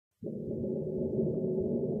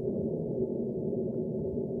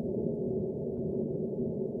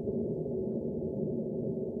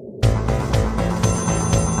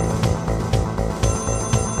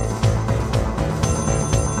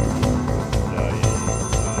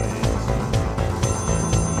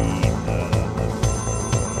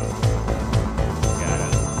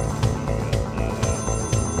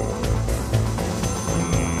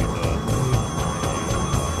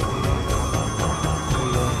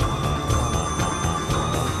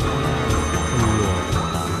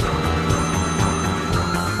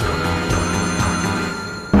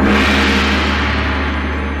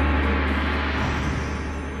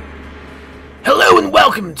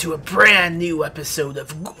Welcome to a brand new episode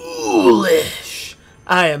of Ghoulish.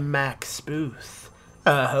 I am Max Booth,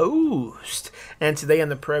 a host, and today on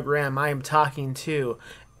the program I am talking to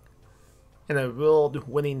an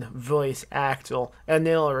award-winning voice actor, a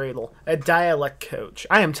narrator, a dialect coach.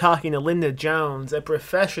 I am talking to Linda Jones, a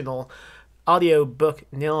professional audiobook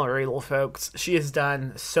narrator, folks. She has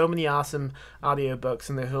done so many awesome audiobooks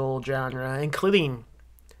in the whole genre, including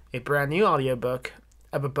a brand new audiobook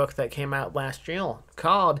of a book that came out last year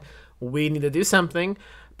called We Need to Do Something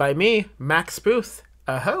by me, Max Booth,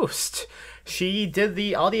 a host. She did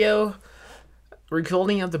the audio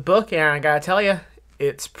recording of the book, and I gotta tell you,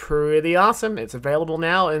 it's pretty awesome. It's available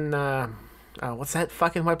now in, what's that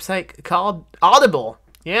fucking website called? Audible.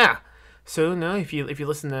 Yeah. So, no, if you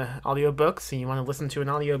listen to audiobooks and you want to listen to an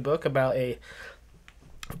audiobook about a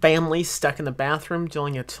family stuck in the bathroom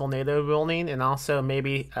during a tornado warning, and also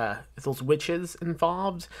maybe those witches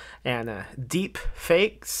involved, and deep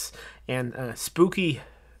fakes, and spooky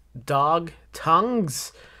dog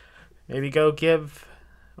tongues, maybe go give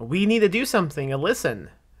We Need to Do Something a listen.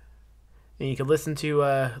 And you can listen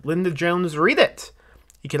to Linda Jones read it.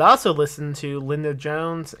 You could also listen to Linda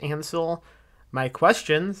Jones answer my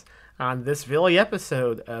questions on this very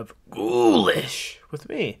episode of Ghoulish with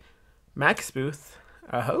me, Max Booth,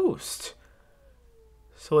 a host.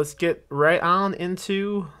 So let's get right on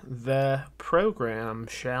into the program,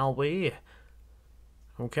 shall we?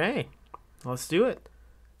 Okay, let's do it.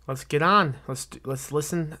 Let's get on. Let's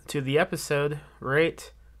listen to the episode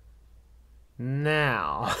right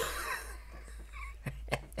now.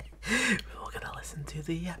 We're gonna listen to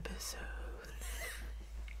the episode.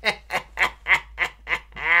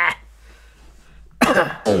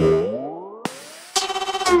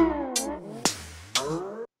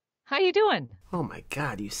 How you doing? Oh my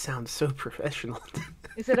god, you sound so professional.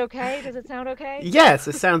 Is it okay? Does it sound okay? Yes,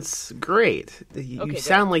 it sounds great. You Okay,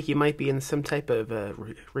 sound like you might be in some type of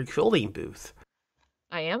recording booth.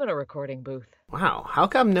 I am in a recording booth. Wow, how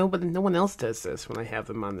come no one else does this when I have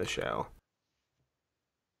them on the show?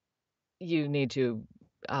 You need to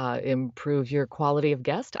improve your quality of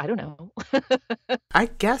guest? I don't know. I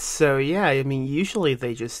guess so, yeah. I mean, usually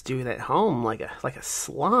they just do it at home like a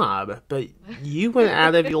slob, but you went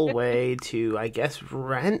out of your way to, I guess,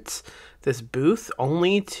 rent this booth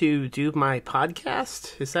only to do my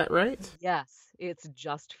podcast? Is that right? Yes, it's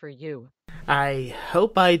just for you. I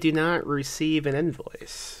hope I do not receive an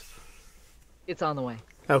invoice. It's on the way.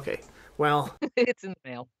 Okay, well, It's in the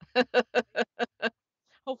mail.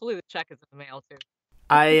 Hopefully the check is in the mail, too.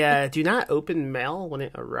 I do not open mail when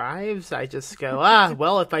it arrives. I just go,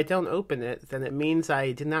 well, if I don't open it, then it means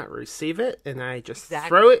I did not receive it, and I just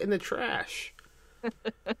throw it in the trash.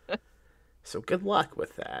 So good luck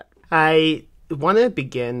with that. I want to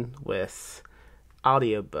begin with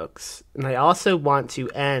audiobooks, and I also want to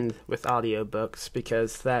end with audiobooks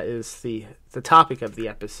because that is the topic of the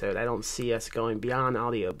episode. I don't see us going beyond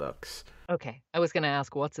audiobooks. Okay, I was going to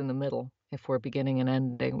ask what's in the middle if we're beginning and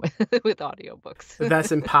ending with audiobooks.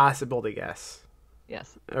 That's impossible to guess.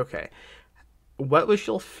 Yes. Okay. What was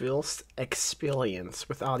your first experience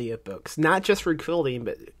with audiobooks? Not just recording,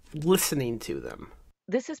 but listening to them.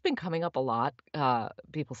 This has been coming up a lot.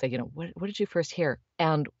 People say, what did you first hear?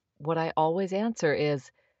 And what I always answer is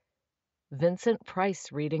Vincent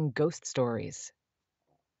Price reading ghost stories.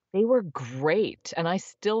 They were great. And I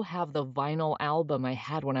still have the vinyl album I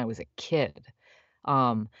had when I was a kid.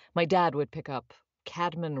 My dad would pick up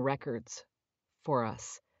Cadman records for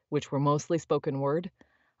us, which were mostly spoken word.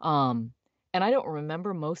 And I don't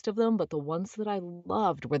remember most of them, but the ones that I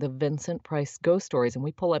loved were the Vincent Price ghost stories, and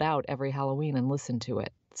we pull it out every Halloween and listen to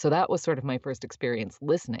it. So that was sort of my first experience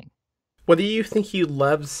listening. What do you think you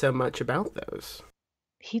loved so much about those?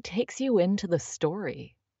 He takes you into the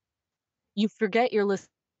story. You forget you're listening to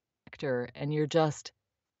the actor, and you're just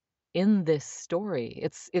in this story.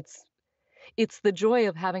 It's the joy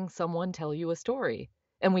of having someone tell you a story.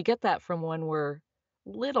 And we get that from when we're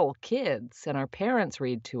little kids and our parents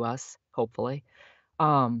read to us, hopefully.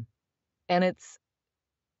 And it's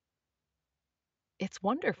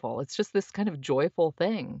wonderful. It's just this kind of joyful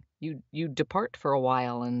thing. You depart for a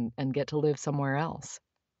while and get to live somewhere else.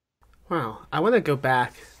 Wow. I want to go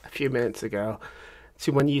back a few minutes ago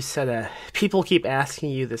to when you said people keep asking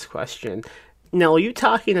you this question. Now, are you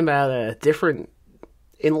talking about different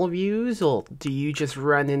interviews, or do you just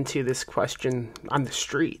run into this question on the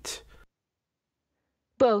street?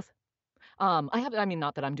 Both. Not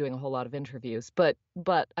that I'm doing a whole lot of interviews, but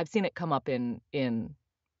I've seen it come up in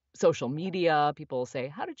social media. People say,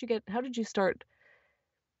 how did you start?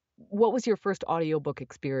 What was your first audiobook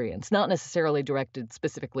experience? Not necessarily directed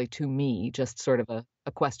specifically to me, just sort of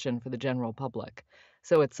a question for the general public.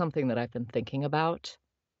 So it's something that I've been thinking about.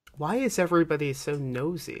 Why is everybody so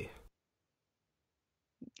nosy?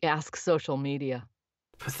 Ask social media.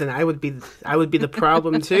 But then I would be the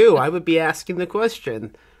problem too. I would be asking the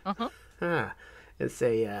question. Uh-huh. Ah, it's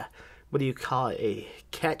a what do you call it? A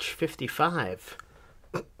catch 55.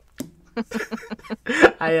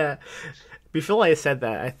 I before I said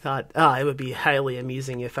that, I thought, it would be highly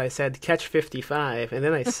amusing if I said catch 55, and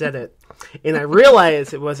then I said it, and I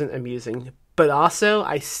realized it wasn't amusing, but also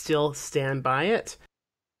I still stand by it.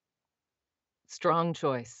 Strong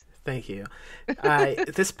choice. Thank you.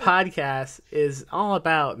 This podcast is all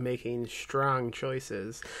about making strong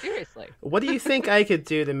choices. Seriously. What do you think I could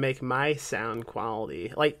do to make my sound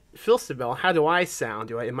quality? Like, first of all, how do I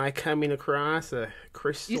sound? Am I coming across a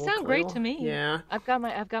crystal You sound clear? great to me. Yeah. I've got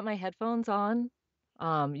my headphones on.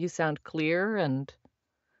 You sound clear, and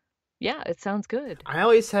yeah, it sounds good. I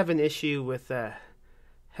always have an issue with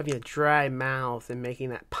having a dry mouth and making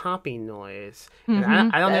that popping noise. And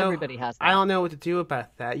I don't know. Everybody has that. I don't know what to do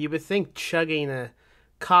about that. You would think chugging a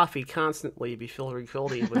coffee constantly before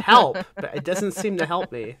recording would help, but it doesn't seem to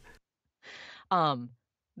help me.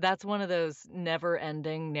 That's one of those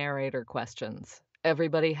never-ending narrator questions.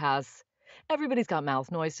 Everybody's got mouth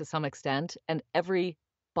noise to some extent, and every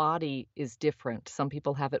body is different. Some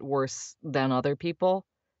people have it worse than other people,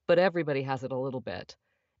 but everybody has it a little bit.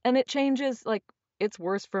 And it changes, like, it's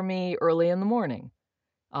worse for me early in the morning.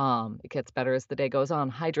 It gets better as the day goes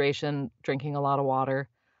on. Hydration, drinking a lot of water.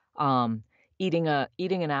 Eating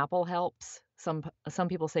an apple helps. Some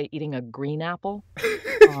people say eating a green apple.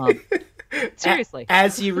 Seriously.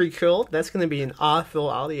 As you record, that's going to be an awful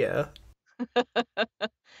audio.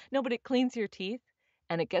 No, but it cleans your teeth,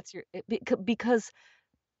 and it gets because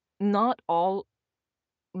not all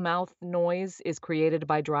mouth noise is created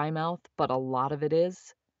by dry mouth, but a lot of it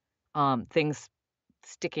is. Things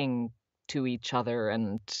sticking to each other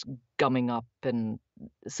and gumming up, and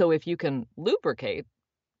so if you can lubricate,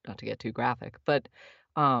 not to get too graphic, but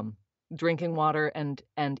drinking water and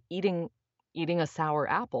eating a sour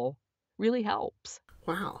apple really helps.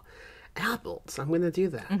 Wow. Apples. I'm going to do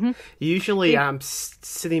that. Mm-hmm. Usually I'm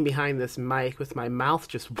sitting behind this mic with my mouth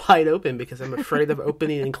just wide open because I'm afraid of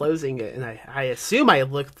opening and closing it, and I assume I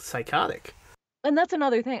look psychotic. And that's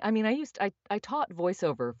another thing. I mean, I taught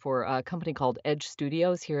voiceover for a company called Edge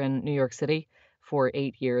Studios here in New York City for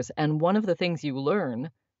 8 years. And one of the things you learn,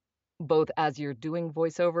 both as you're doing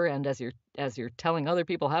voiceover and as you're telling other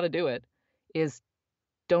people how to do it, is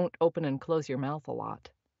don't open and close your mouth a lot.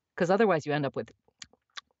 Because otherwise you end up with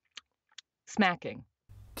smacking.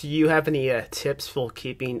 Do you have any tips for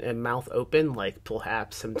keeping a mouth open, like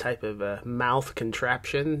perhaps some type of mouth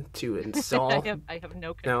contraption to install? I have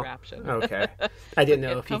no contraption. No? Okay. I didn't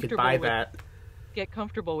know if you could buy that. Get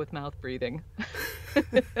comfortable with mouth breathing.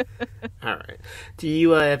 All right. Do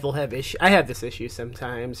you ever have issue? I have this issue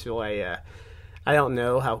sometimes where I don't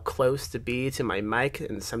know how close to be to my mic,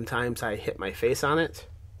 and sometimes I hit my face on it.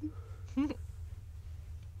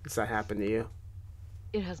 Does that happen to you?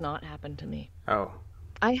 It has not happened to me. Oh.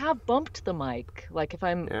 I have bumped the mic, like if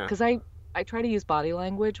I'm, because I try to use body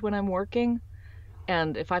language when I'm working,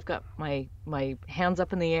 and if I've got my hands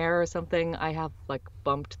up in the air or something, I have like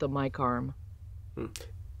bumped the mic arm.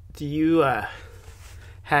 Do you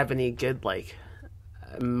have any good like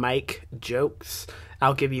mic jokes?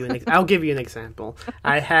 I'll give you an example.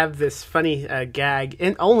 I have this funny gag,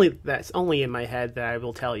 and that's only in my head, that I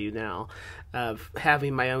will tell you now, of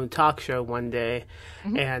having my own talk show one day,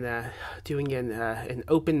 and doing an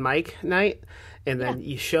open mic night, and then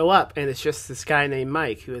you show up and it's just this guy named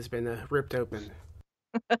Mike who has been ripped open.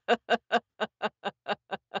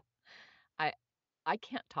 I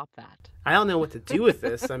can't top that. I don't know what to do with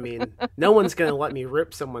this. I mean, no one's going to let me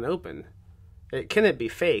rip someone open. Can it be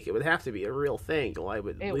fake? It would have to be a real thing. Or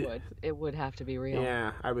It would have to be real.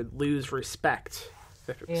 Yeah, I would lose respect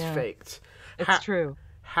if it was faked. It's true.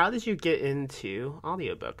 How did you get into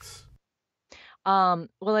audiobooks?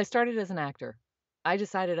 Well, I started as an actor. I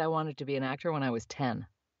decided I wanted to be an actor when I was 10,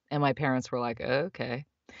 and my parents were like, "Okay."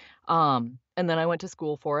 And then I went to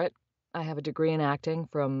school for it. I have a degree in acting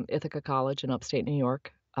from Ithaca College in upstate New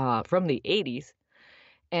York, from the 80s,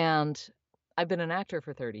 and I've been an actor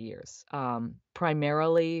for 30 years,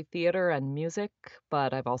 primarily theater and music,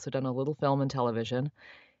 but I've also done a little film and television.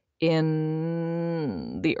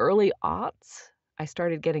 In the early aughts, I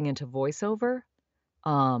started getting into voiceover,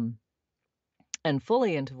 and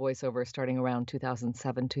fully into voiceover starting around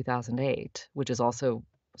 2007, 2008, which is also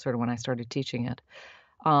sort of when I started teaching it.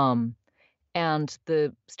 And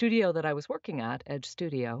the studio that I was working at, Edge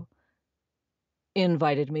Studio,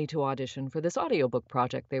 invited me to audition for this audiobook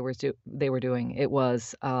project they were doing. It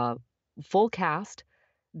was full cast,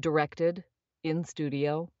 directed in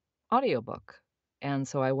studio audiobook. And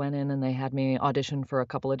so I went in and they had me audition for a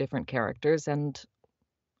couple of different characters and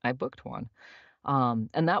I booked one.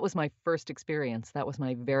 And that was my first experience. That was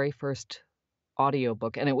my very first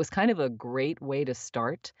audiobook. And it was kind of a great way to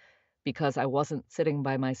start because I wasn't sitting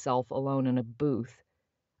by myself alone in a booth.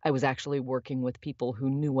 I was actually working with people who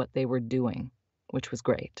knew what they were doing, which was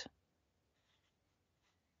great.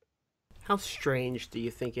 How strange do you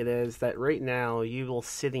think it is that right now you are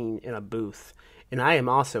sitting in a booth, and I am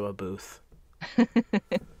also a booth?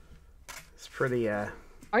 It's pretty Are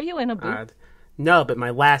you in a booth? odd. No, but my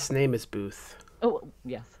last name is Booth. Oh,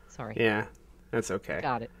 yes. Sorry. Yeah, that's okay.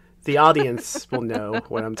 Got it. The audience will know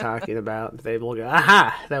what I'm talking about. They will go,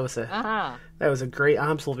 aha! That was a great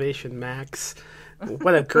observation, Max.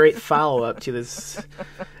 What a great follow-up to this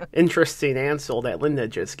interesting answer that Linda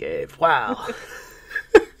just gave. Wow.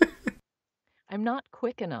 I'm not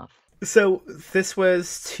quick enough. So this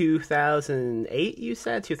was 2008, you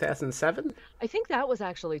said? 2007? I think that was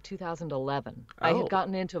actually 2011. Oh. I had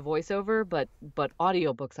gotten into voiceover, but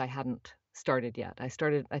audiobooks I hadn't started yet. I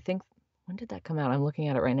started, I think, when did that come out? I'm looking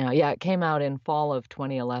at it right now. Yeah, it came out in fall of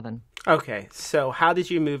 2011. Okay, so how did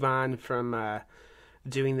you move on from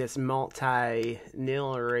doing this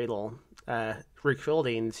multi-narrator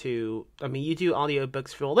recording to, I mean, you do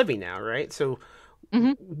audiobooks for a living now, right? So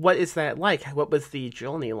what is that like? What was the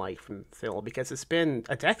journey like from Phil? Because it's been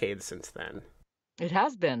a decade since then. It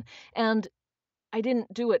has been. And I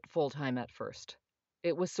didn't do it full time at first.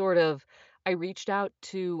 It was sort of, I reached out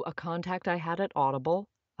to a contact I had at Audible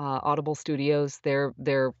Studios. Their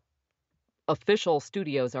official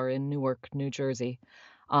studios are in Newark, New Jersey.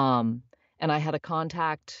 And I had a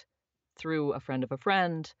contact through a friend of a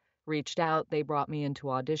friend, reached out, they brought me into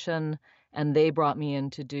audition, and they brought me in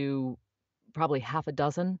to do probably half a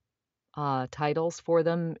dozen titles for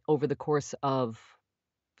them over the course of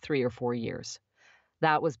 3 or 4 years.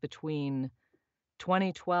 That was between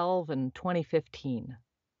 2012 and 2015.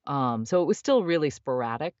 So it was still really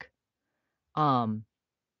sporadic. And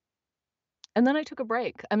then I took a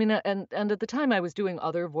break. I mean, and at the time I was doing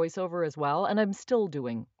other voiceover as well, and I'm still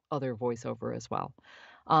doing other voiceover as well.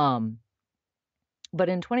 But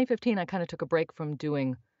in 2015, I kind of took a break from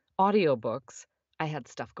doing audiobooks. I had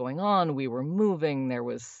stuff going on. We were moving. There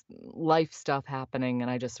was life stuff happening,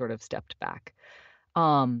 and I just sort of stepped back.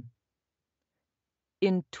 In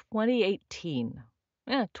 2018,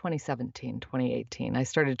 2018, I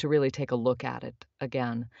started to really take a look at it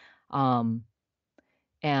again.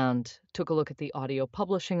 And took a look at the Audio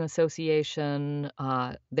Publishing Association.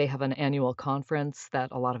 They have an annual conference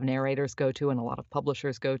that a lot of narrators go to and a lot of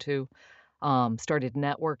publishers go to. Started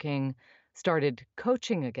networking, started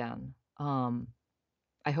coaching again.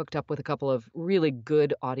 I hooked up with a couple of really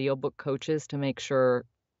good audiobook coaches to make sure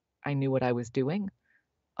I knew what I was doing,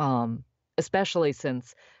 especially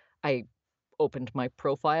since I opened my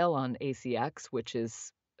profile on ACX, which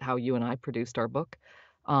is how you and I produced our book.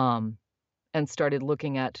 And started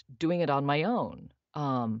looking at doing it on my own.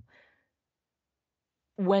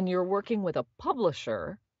 When you're working with a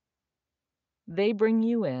publisher, they bring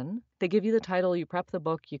you in, they give you the title, you prep the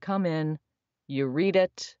book, you come in, you read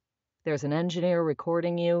it, there's an engineer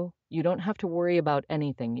recording you. You don't have to worry about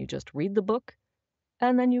anything. You just read the book,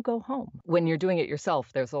 and then you go home. When you're doing it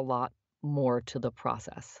yourself, there's a lot more to the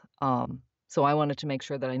process. So I wanted to make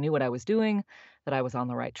sure that I knew what I was doing, that I was on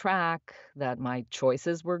the right track, that my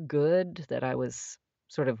choices were good, that I was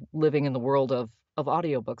sort of living in the world of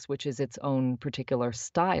audiobooks, which is its own particular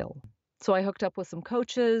style. So I hooked up with some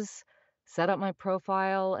coaches, set up my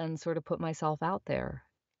profile, and sort of put myself out there.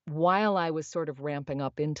 While I was sort of ramping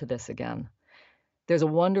up into this again, there's a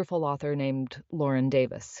wonderful author named Lauren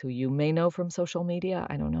Davis, who you may know from social media.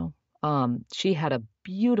 I don't know. She had a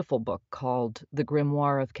beautiful book called The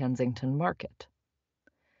Grimoire of Kensington Market.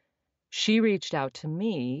 She reached out to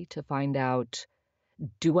me to find out,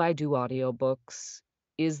 do I do audiobooks?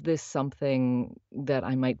 Is this something that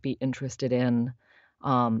I might be interested in?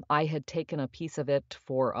 I had taken a piece of it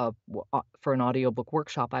for an audiobook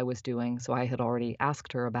workshop I was doing, so I had already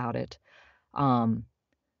asked her about it.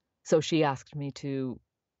 So she asked me to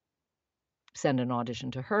send an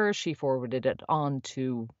audition to her. She forwarded it on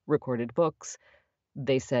to Recorded Books.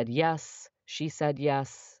 They said yes. She said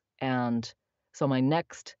yes. And so my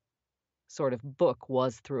next sort of book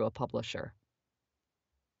was through a publisher.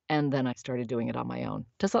 And then I started doing it on my own.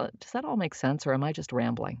 Does that all make sense, or am I just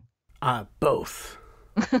rambling? Both.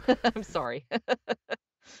 I'm sorry.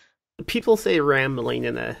 People say rambling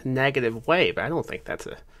in a negative way, but I don't think that's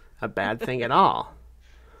a bad thing at all.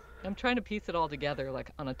 I'm trying to piece it all together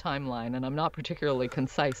like on a timeline, and I'm not particularly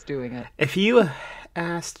concise doing it. If you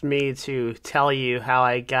asked me to tell you how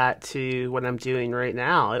I got to what I'm doing right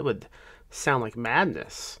now, it would sound like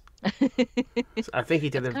madness. So I think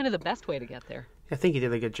That's kind of the best way to get there. I think you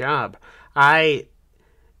did a good job. I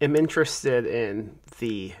am interested in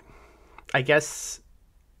I guess,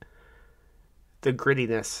 the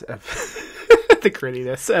grittiness of the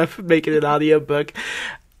grittiness of making an audiobook.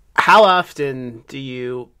 How often do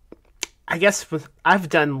you? I guess I've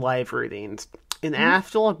done live readings, and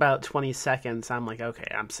after about 20 seconds, I'm like, okay,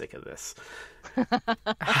 I'm sick of this.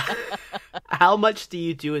 How much do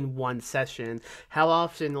you do in one session? How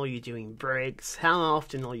often are you doing breaks? How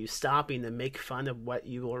often are you stopping to make fun of what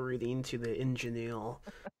you are reading to the ingenue?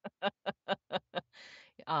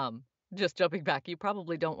 Just jumping back, you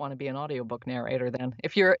probably don't want to be an audiobook narrator then.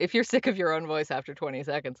 If you're sick of your own voice after 20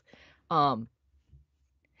 seconds.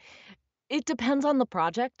 It depends on the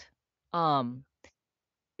project. Um,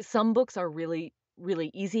 some books are really,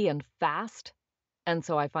 really easy and fast, and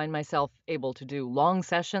so I find myself able to do long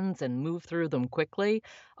sessions and move through them quickly.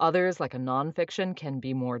 Others, like a nonfiction, can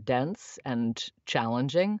be more dense and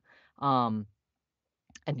challenging. Um,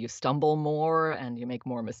 and you stumble more and you make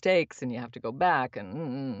more mistakes and you have to go back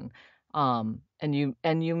and you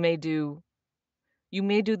may do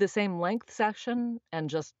the same length session and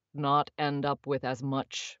just not end up with as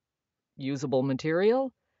much usable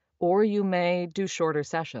material, or you may do shorter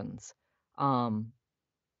sessions. Um,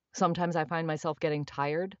 Sometimes I find myself getting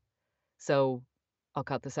tired, so I'll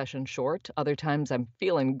cut the session short. Other times I'm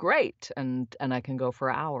feeling great and I can go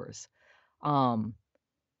for hours. Um,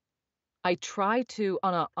 I try to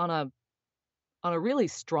on a really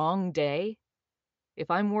strong day,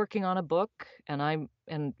 if I'm working on a book and I'm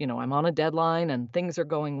on a deadline and things are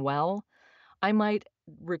going well, I might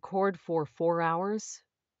record for 4 hours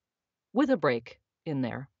with a break in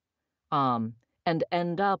there. And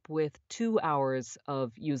end up with 2 hours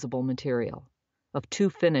of usable material, of 2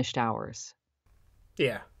 finished hours.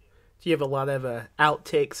 Yeah. Do you have a lot of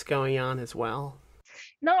outtakes going on as well?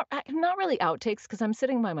 Not really outtakes because I'm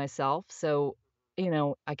sitting by myself, so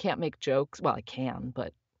I can't make jokes. Well, I can,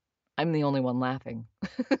 but I'm the only one laughing.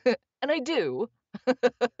 And I do.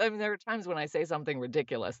 I mean, there are times when I say something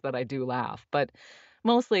ridiculous that I do laugh, but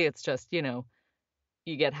mostly it's just,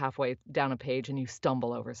 you get halfway down a page and you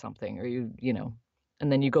stumble over something, or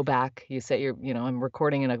and then you go back, you set I'm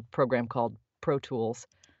recording in a program called Pro Tools.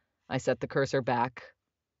 I set the cursor back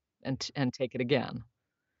and take it again.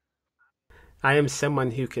 I am someone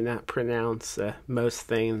who cannot pronounce most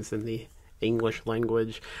things in the English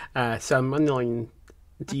language. So I'm wondering,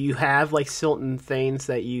 do you have like certain things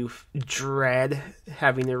that you dread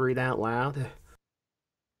having to read out loud?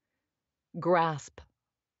 Grasp.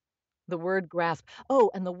 The word grasp. Oh,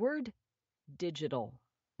 and the word digital.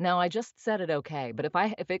 Now I just said it okay, but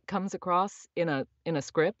if it comes across in a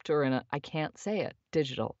script or I can't say it.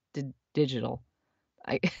 Digital.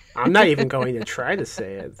 I I'm not even going to try to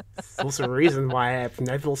say it. There's a reason why I've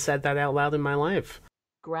never said that out loud in my life.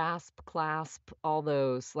 grasp, clasp, all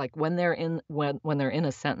those, like when they're in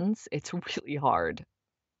a sentence, it's really hard.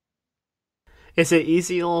 Is it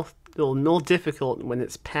easy or more difficult when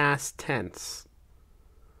it's past tense?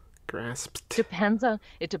 Grasped.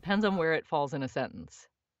 It depends on where it falls in a sentence.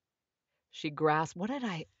 She grasped.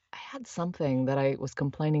 I had something that I was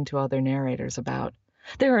complaining to other narrators about.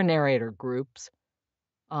 There are narrator groups.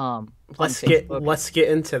 Let's get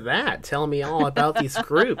into that. Tell me all about these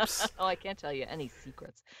groups. Oh, I can't tell you any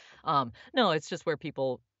secrets. No, it's just where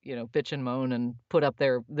people, bitch and moan and put up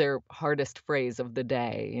their hardest phrase of the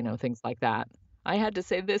day, things like that. I had to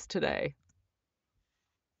say this today.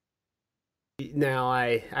 Now,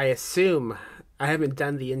 I assume, I haven't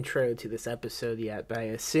done the intro to this episode yet, but I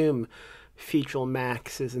assume Feature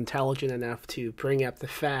Max is intelligent enough to bring up the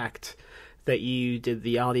fact that you did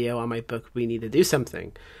the audio on my book, We Need to Do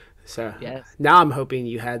Something. So yes. Now I'm hoping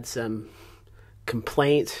you had some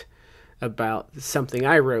complaint about something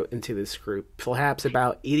I wrote into this group, perhaps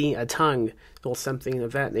about eating a tongue or something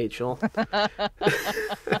of that nature.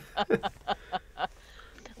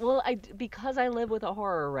 Well, because I live with a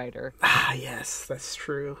horror writer. Ah, yes, that's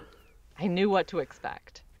true. I knew what to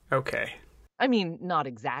expect. Okay. I mean, not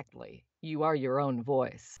exactly. You are your own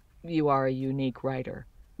voice. You are a unique writer.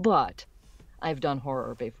 But I've done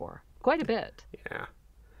horror before. Quite a bit. Yeah.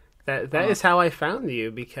 That is how I found you,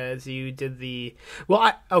 because you did the...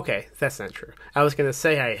 Well, okay, that's not true. I was going to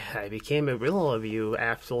say I became a riddle of you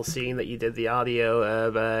after seeing that you did the audio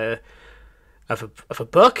of a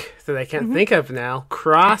book that I can't think of now.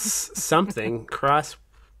 Cross something. Cross...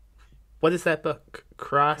 What is that book?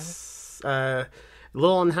 Cross...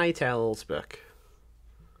 Lil and Hightail's book.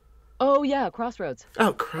 Oh yeah, Crossroads. Oh,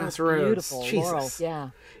 Oh, Crossroads. beautiful. Laurel. Jesus. Yeah.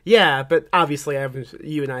 Yeah, but obviously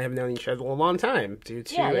you and I have known each other a long time due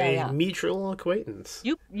Yeah, to yeah, a yeah. mutual acquaintance.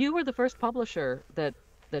 You were the first publisher that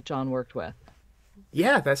John worked with.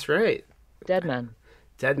 Yeah, that's right. Dead Men.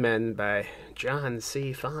 Dead Men by John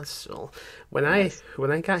C. Fossil. Yes.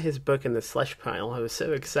 When I got his book in the slush pile, I was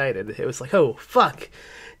so excited. It was like, oh fuck,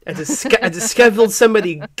 I discovered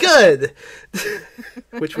somebody good,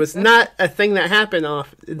 which was not a thing that happened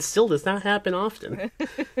often. It still does not happen often.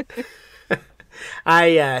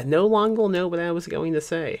 I no longer know what I was going to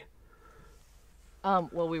say.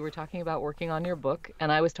 Well, we were talking about working on your book,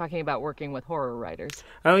 and I was talking about working with horror writers.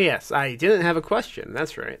 Oh yes, I didn't have a question.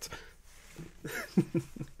 That's right.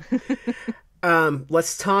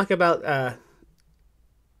 Let's talk about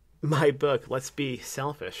my book. Let's be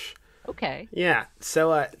selfish. Okay. Yeah.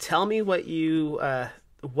 So, tell me what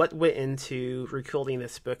went into recording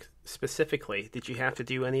this book specifically. Did you have to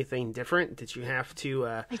do anything different? Did you have to?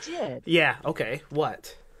 I did. Yeah. Okay.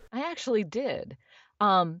 What? I actually did.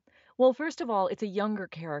 Well, first of all, it's a younger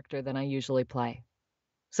character than I usually play.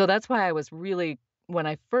 So that's why I was really, when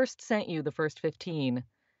I first sent you the first 15,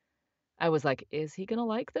 I was like, is he going to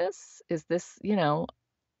like this? Is this,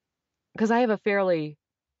 because I have a fairly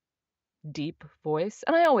deep voice,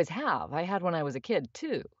 and I always have. I had when I was a kid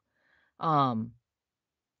too, um,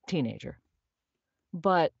 teenager.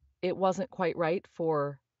 But it wasn't quite right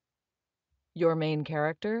for your main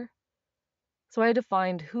character. So I had to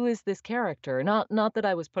find who is this character. Not that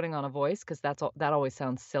I was putting on a voice, because that always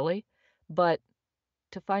sounds silly, but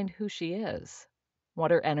to find who she is,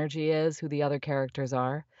 what her energy is, who the other characters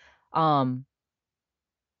are. Um,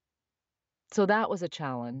 so that was a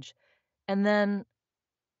challenge. And then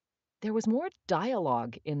there was more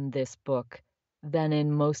dialogue in this book than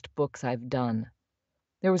in most books I've done.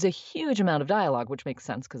 There was a huge amount of dialogue, which makes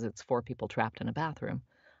sense because it's 4 people trapped in a bathroom.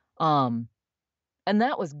 Um, and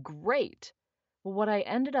that was great. Well, what I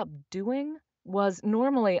ended up doing was,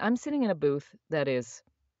 normally I'm sitting in a booth that is,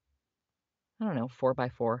 I don't know,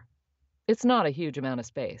 4x4. It's not a huge amount of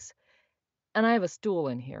space. And I have a stool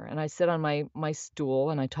in here, and I sit on my stool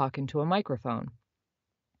and I talk into a microphone.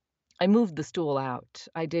 I moved the stool out.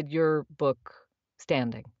 I did your book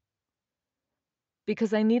standing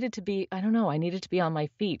because I needed to be, I don't know, I needed to be on my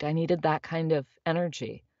feet. I needed that kind of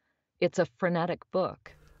energy. It's a frenetic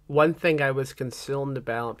book. One thing I was concerned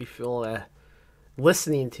about before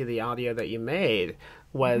listening to the audio that you made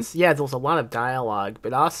was, yeah, there was a lot of dialogue,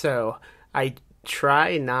 but also I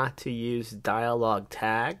try not to use dialogue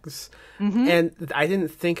tags. And I didn't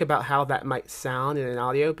think about how that might sound in an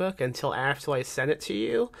audiobook until after I sent it to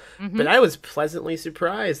you. But I was pleasantly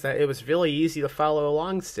surprised that it was really easy to follow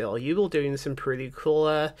along still. You were doing some pretty cool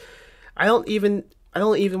I don't even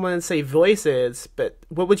want to say voices, but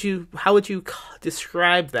how would you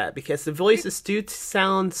describe that? Because the voices do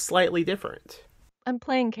sound slightly different. I'm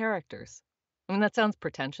playing characters. I mean, that sounds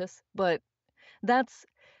pretentious, but that's,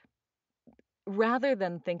 rather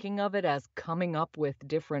than thinking of it as coming up with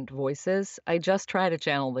different voices, I just try to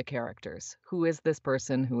channel the characters. Who is this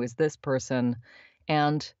person? Who is this person?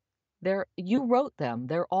 And you wrote them.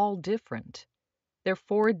 They're all different. They're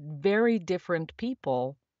 4 very different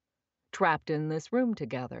people trapped in this room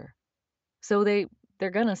together. So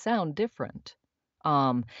they're gonna sound different.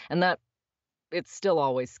 And that, it's still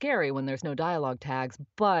always scary when there's no dialogue tags,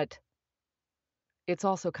 but it's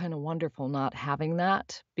also kind of wonderful not having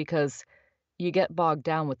that, because you get bogged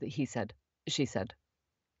down with the he said, she said,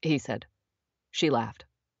 he said, she laughed,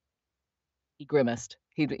 he grimaced,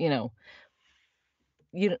 a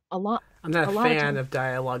lot I'm not a of fan times, of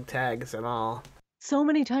dialogue tags at all. so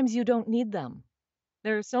many times you don't need them.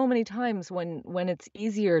 There are so many times when it's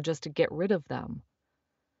easier just to get rid of them.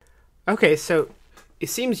 Okay, so it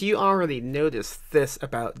seems you already noticed this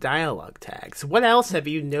about dialogue tags. What else have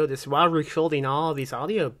you noticed while recording all of these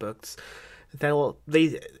audiobooks?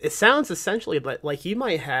 It sounds essentially like you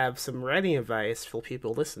might have some writing advice for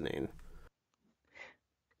people listening.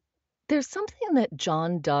 There's something that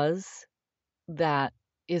John does that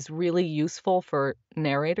is really useful for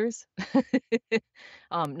narrators.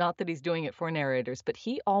 Not that he's doing it for narrators, but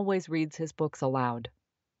he always reads his books aloud.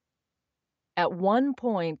 At one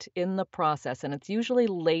point in the process, and it's usually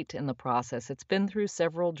late in the process, it's been through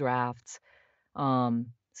several drafts.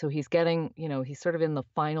 So he's getting, he's sort of in the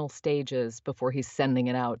final stages before he's sending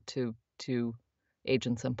it out to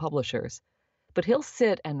agents and publishers. But he'll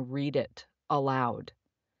sit and read it aloud.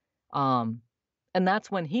 And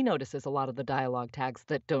that's when he notices a lot of the dialogue tags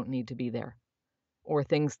that don't need to be there, or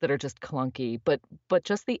things that are just clunky. But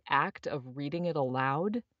just the act of reading it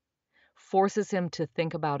aloud forces him to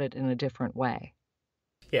think about it in a different way.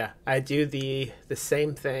 Yeah, I do the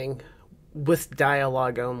same thing with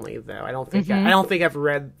dialogue only though. I Mm-hmm. don't think I've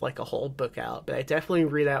read like a whole book out, but I definitely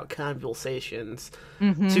read out conversations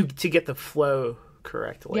Mm-hmm. to get the flow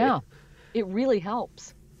correctly. Yeah, it really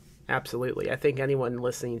helps. Absolutely. I think anyone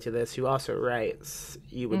listening to this who also writes,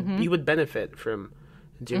 Mm-hmm. you would benefit from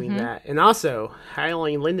doing Mm-hmm. that. And also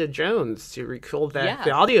hiring Linda Jones to record the Yes.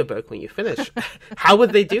 audiobook when you finish. How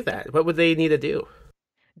would they do that? What would they need to do?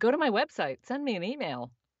 Go to my website, send me an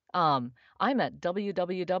email. Um, I'm at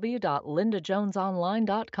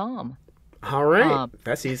www.lindajonesonline.com. All right. Um,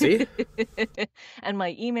 That's easy. and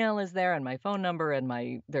my email is there, and my phone number,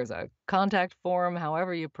 and there's a contact form,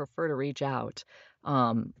 however you prefer to reach out.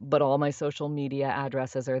 But all my social media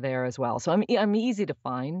addresses are there as well. So I'm easy to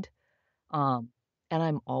find. Um, and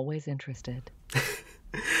I'm always interested.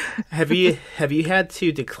 Have you had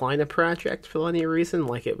to decline a project for any reason?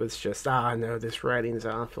 Like it was just, no, this writing's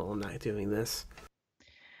awful, I'm not doing this.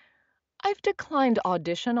 I've declined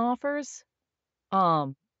audition offers,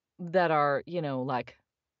 um, that are, like,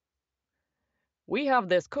 we have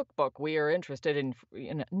this cookbook we are interested in.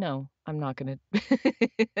 No, I'm not gonna.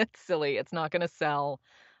 It's silly. It's not gonna sell.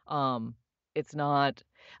 Um, it's not.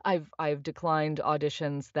 I've declined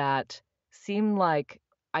auditions that seem like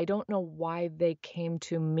I don't know why they came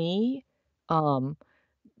to me, um,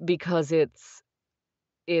 because it's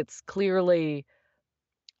clearly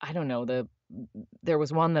I don't know there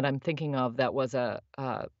was one that I'm thinking of that was a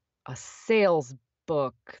sales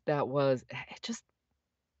book that was it just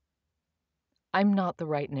I'm not the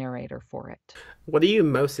right narrator for it. What are you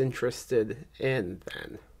most interested in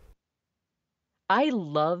then? I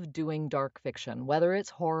love doing dark fiction, whether it's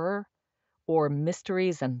horror or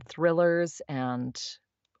mysteries and thrillers and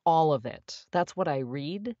all of it. That's what I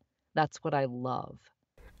read. That's what I love.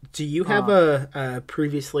 Do you have Uh, a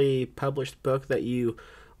previously published book that you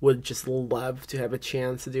would just love to have a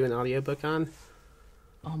chance to do an audiobook on?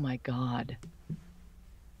 oh my God.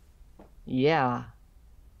 Yeah.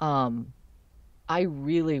 Um, I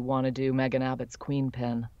really want to do Megan Abbott's Queen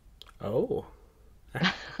Pin. Oh,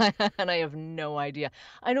 And I have no idea.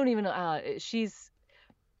 I don't even she's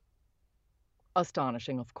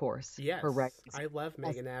astonishing, of course. Her yes. writing is I love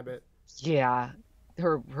Megan Abbott. yeah.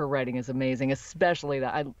 Her writing is amazing, especially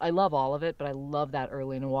that I love all of it, but I love that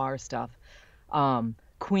early noir stuff.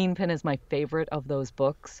 Queen Pin is my favorite of those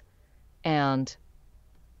books, and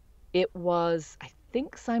it was I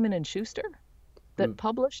think Simon and Schuster Hmm, that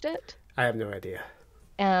published it, I have no idea.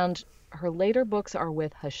 and her later books are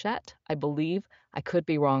with Hachette, I believe. I could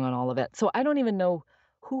be wrong on all of it. So I don't even know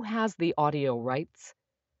who has the audio rights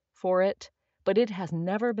for it, but it has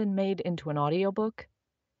never been made into an audiobook,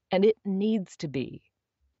 and it needs to be.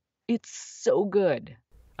 It's so good.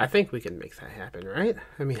 I think we can make that happen, right?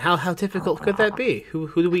 I mean, how difficult could that be? Who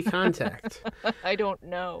do we contact? I don't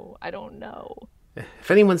know. I don't know.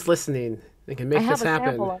 If anyone's listening, they can I make this have a sample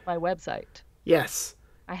happen. on my website. Yes.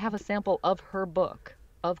 I have a sample of her book,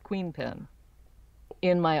 of Queen Pin,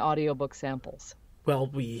 in my audiobook samples. Well,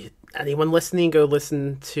 we anyone listening, go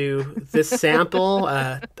listen to this sample.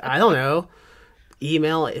 I don't know.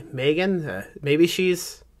 Email Megan. Maybe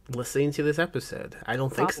she's listening to this episode.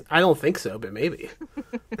 Probably. I don't think so, but maybe.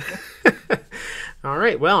 All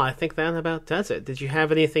right. Well, I think that about does it. Did you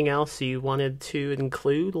have anything else you wanted to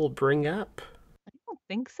include or bring up? I don't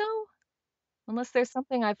think so. Unless there's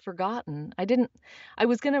something I've forgotten. I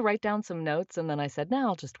was going to write down some notes and then I said, no,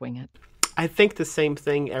 I'll just wing it. I think the same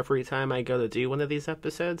thing every time I go to do one of these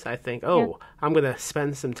episodes. I think, Yeah. oh, I'm going to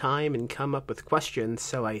spend some time and come up with questions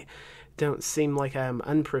so I don't seem like I'm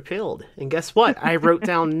unprepared. And guess what? I wrote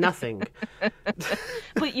down nothing.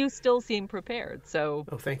 But you still seem prepared. So,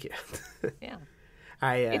 Oh, thank you. yeah.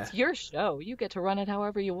 I It's your show. You get to run it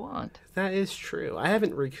however you want. That is true. I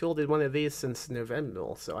haven't recorded one of these since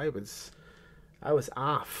November, so I was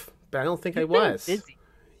off. But I don't think I You've been was. busy.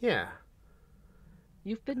 Yeah.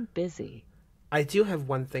 You've been busy. I do have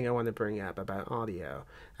one thing I want to bring up about audio.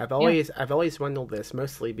 Yeah. I've always wondered this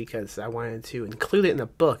mostly because I wanted to include it in a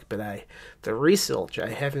book, but the research I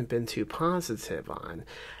haven't been too positive on.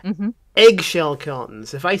 Hmm. Eggshell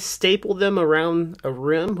cartons. If I staple them around a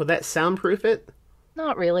room, would that soundproof it?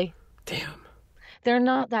 Not really. Damn. They're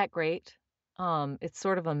not that great. It's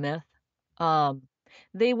sort of a myth. Um,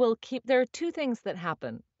 there are two things that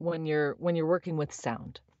happen when you're working with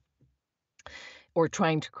sound or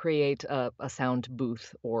trying to create a sound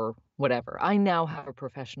booth or whatever. I now have a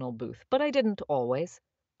professional booth, but I didn't always.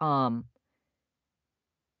 Um,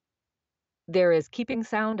 there is keeping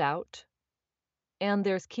sound out, and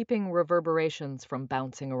there's keeping reverberations from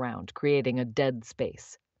bouncing around, creating a dead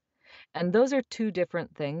space. And those are two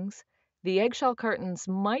different things. The eggshell cartons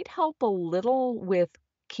might help a little with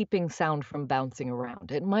keeping sound from bouncing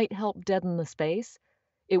around. It might help deaden the space.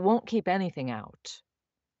 It won't keep anything out.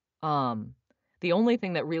 The only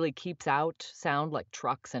thing that really keeps out sound, like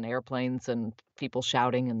trucks and airplanes and people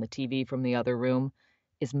shouting and the TV from the other room,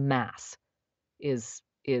 is mass, is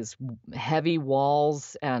heavy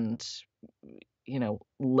walls and,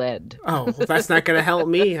 lead. Oh, well, that's not going to help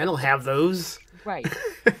me. I don't have those. Right.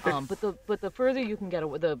 But the further you can get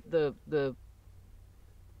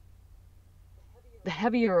the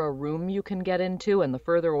heavier a room you can get into and the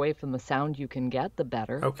further away from the sound you can get, the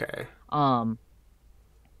better. Okay.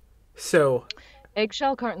 So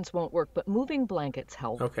eggshell cartons won't work, but moving blankets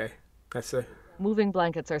help. Okay. Moving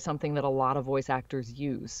blankets are something that a lot of voice actors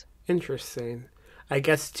use. Interesting. I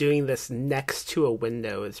guess doing this next to a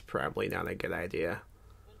window is probably not a good idea.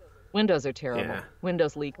 Windows are terrible. Yeah.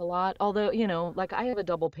 Windows leak a lot. Although, like I have a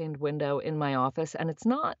double-paned window in my office, and it's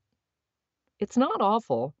not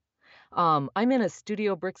awful. I'm in a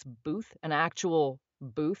Studio Bricks booth, an actual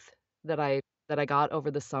booth that I got over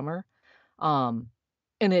the summer. And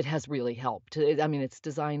it has really helped. It's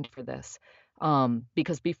designed for this.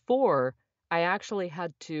 Because before, I actually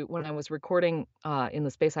had to, when I was recording in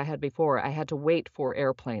the space I had before, I had to wait for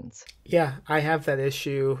airplanes. Yeah, I have that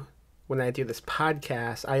issue when I do this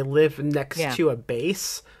podcast. I live next to a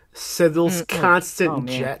base, so there's constant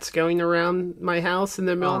jets going around my house in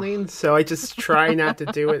the morning. So I just try not to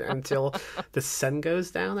do it until the sun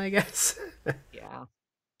goes down, I guess. Yeah.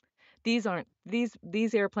 These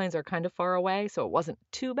airplanes are kind of far away, so it wasn't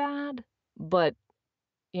too bad, but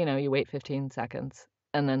you wait 15 seconds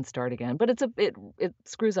and then start again. But it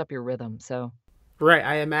screws up your rhythm, so. Right,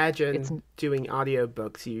 I imagine doing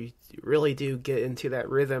audiobooks, you really do get into that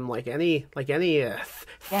rhythm like any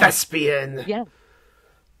thespian. Yeah.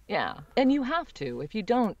 Yeah. And you have to. If you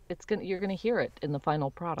don't, you're going to hear it in the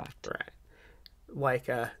final product. Right. Like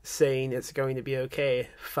saying it's going to be okay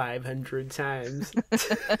 500 times.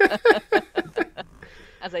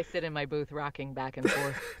 As I sit in my booth rocking back and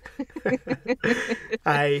forth.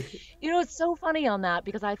 It's so funny on that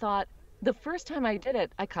because I thought the first time I did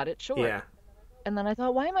it, I cut it short. Yeah. And then I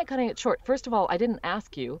thought, why am I cutting it short? First of all, I didn't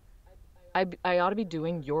ask you. I ought to be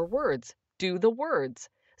doing your words. Do the words.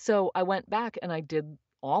 So I went back and I did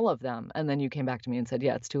all of them. And then you came back to me and said,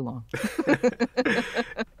 yeah, it's too long.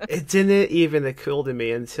 It didn't even occur to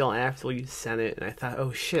me until after you sent it. And I thought,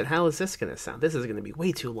 oh, shit, how is this going to sound? This is going to be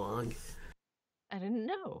way too long. I didn't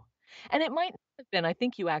know. And it might have been, I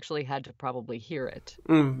think you actually had to probably hear it.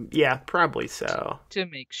 Yeah, probably so. To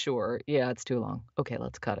make sure. Yeah, it's too long. Okay,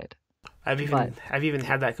 let's cut it. I've even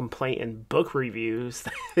had that complaint in book reviews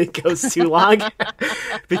that it goes too long.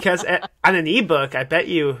 Because on an ebook, I bet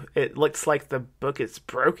you it looks like the book is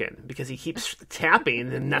broken because he keeps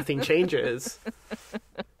tapping and nothing changes.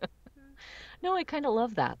 No, I kind of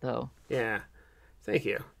love that, though. Yeah. Thank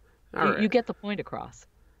you. You get the point across.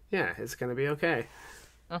 Yeah, it's going to be okay.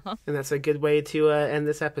 And that's a good way to end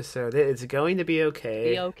this episode. It's going to be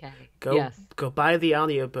okay. Be okay. Go buy the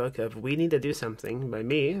audiobook of We Need to Do Something by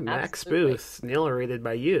me, Max Booth, narrated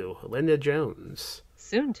by you, Linda Jones.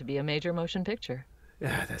 Soon to be a major motion picture.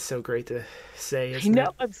 Yeah, that's so great to say, isn't it? I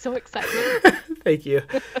know, I'm so excited. Thank you.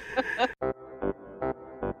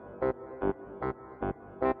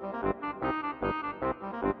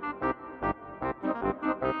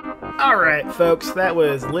 Alright, folks, that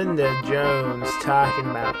was Linda Jones talking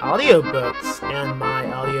about audiobooks and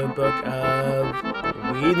my audiobook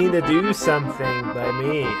of We Need to Do Something by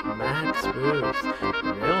me, Max Booth,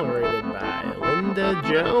 narrated by Linda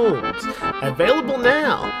Jones. Available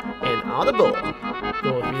now in Audible.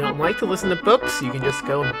 So if you don't like to listen to books, you can just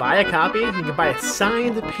go and buy a copy. You can buy a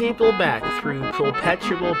signed paperback through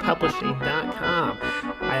perpetualpublishing.com.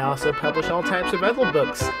 I also publish all types of other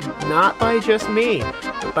books, not by just me,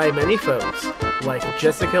 but by many folks, like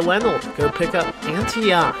Jessica Leonard. Go pick up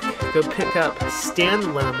Antioch. Go pick up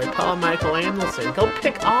Standalone by Paul Michael Anderson. Go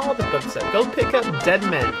pick all the books up. Go pick up Dead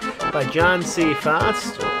Men by John C.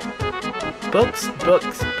 Foster. Books,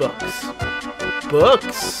 books, books.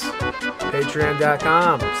 Books.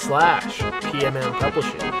 Patreon.com/PMM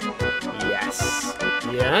Publishing. Yes.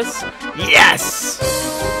 Yes. Yes!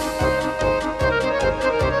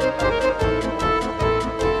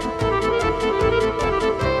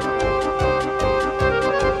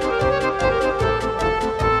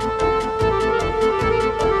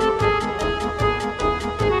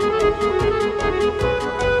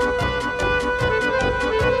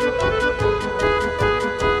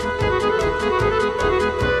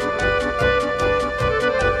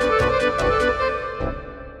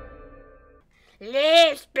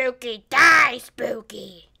 Live spooky, die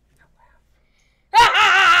spooky.